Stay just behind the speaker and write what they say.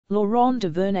Laurent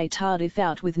Duvernay-Tardif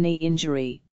out with knee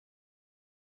injury.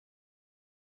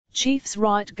 Chiefs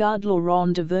right guard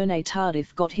Laurent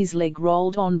Duvernay-Tardif got his leg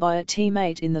rolled on by a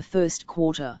teammate in the first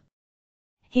quarter.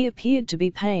 He appeared to be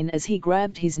in pain as he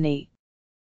grabbed his knee.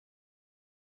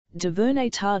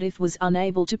 Duvernay-Tardif was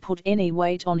unable to put any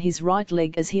weight on his right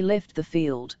leg as he left the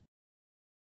field.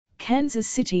 Kansas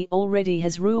City already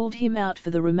has ruled him out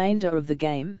for the remainder of the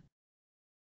game.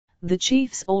 The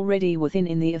Chiefs already within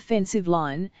in the offensive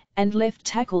line, and left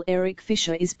tackle Eric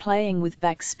Fisher is playing with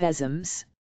back spasms.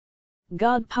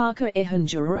 Guard Parker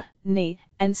Ehunjura, knee,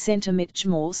 and center Mitch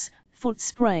Morse, foot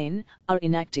sprain, are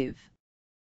inactive.